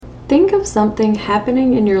Think of something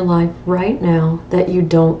happening in your life right now that you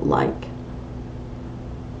don't like.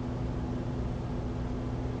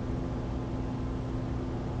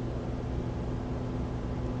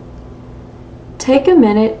 Take a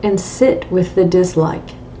minute and sit with the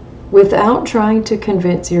dislike, without trying to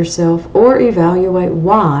convince yourself or evaluate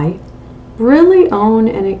why. Really own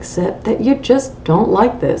and accept that you just don't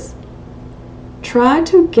like this. Try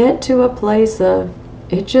to get to a place of,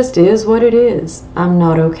 it just is what it is. I'm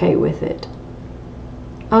not okay with it.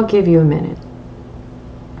 I'll give you a minute.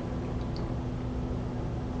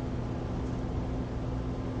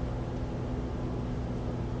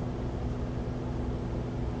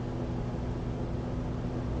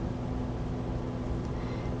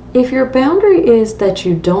 If your boundary is that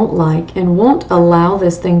you don't like and won't allow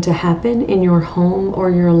this thing to happen in your home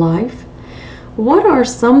or your life, what are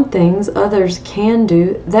some things others can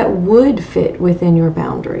do that would fit within your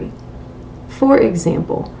boundary? For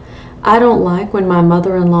example, I don't like when my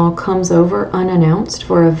mother-in-law comes over unannounced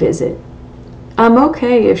for a visit. I'm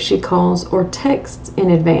okay if she calls or texts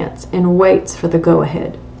in advance and waits for the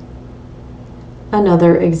go-ahead.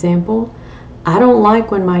 Another example, I don't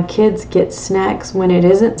like when my kids get snacks when it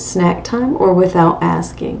isn't snack time or without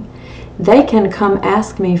asking. They can come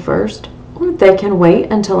ask me first, or they can wait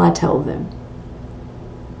until I tell them.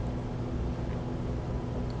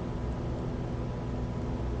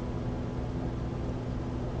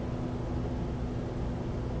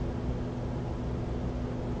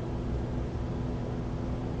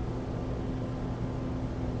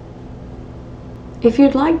 If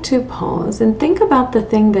you'd like to pause and think about the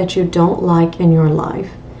thing that you don't like in your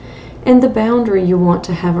life and the boundary you want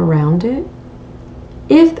to have around it.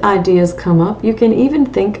 If ideas come up, you can even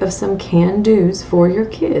think of some can-dos for your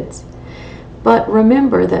kids. But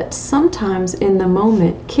remember that sometimes in the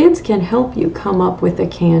moment, kids can help you come up with a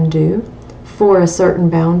can-do for a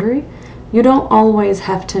certain boundary. You don't always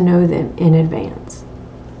have to know them in advance.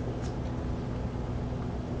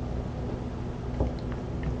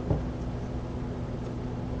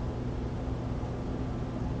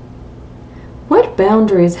 What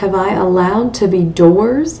boundaries have I allowed to be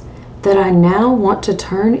doors that I now want to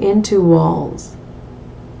turn into walls?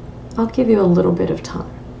 I'll give you a little bit of time.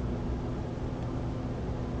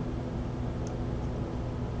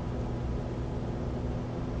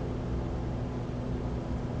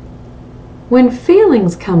 When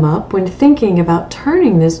feelings come up when thinking about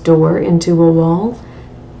turning this door into a wall,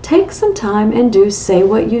 take some time and do say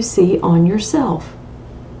what you see on yourself.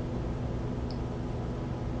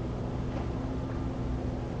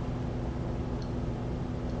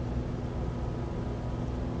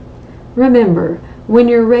 Remember, when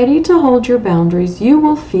you're ready to hold your boundaries, you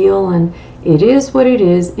will feel an it is what it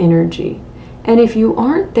is energy. And if you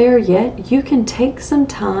aren't there yet, you can take some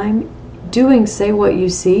time doing Say What You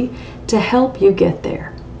See to help you get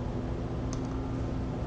there.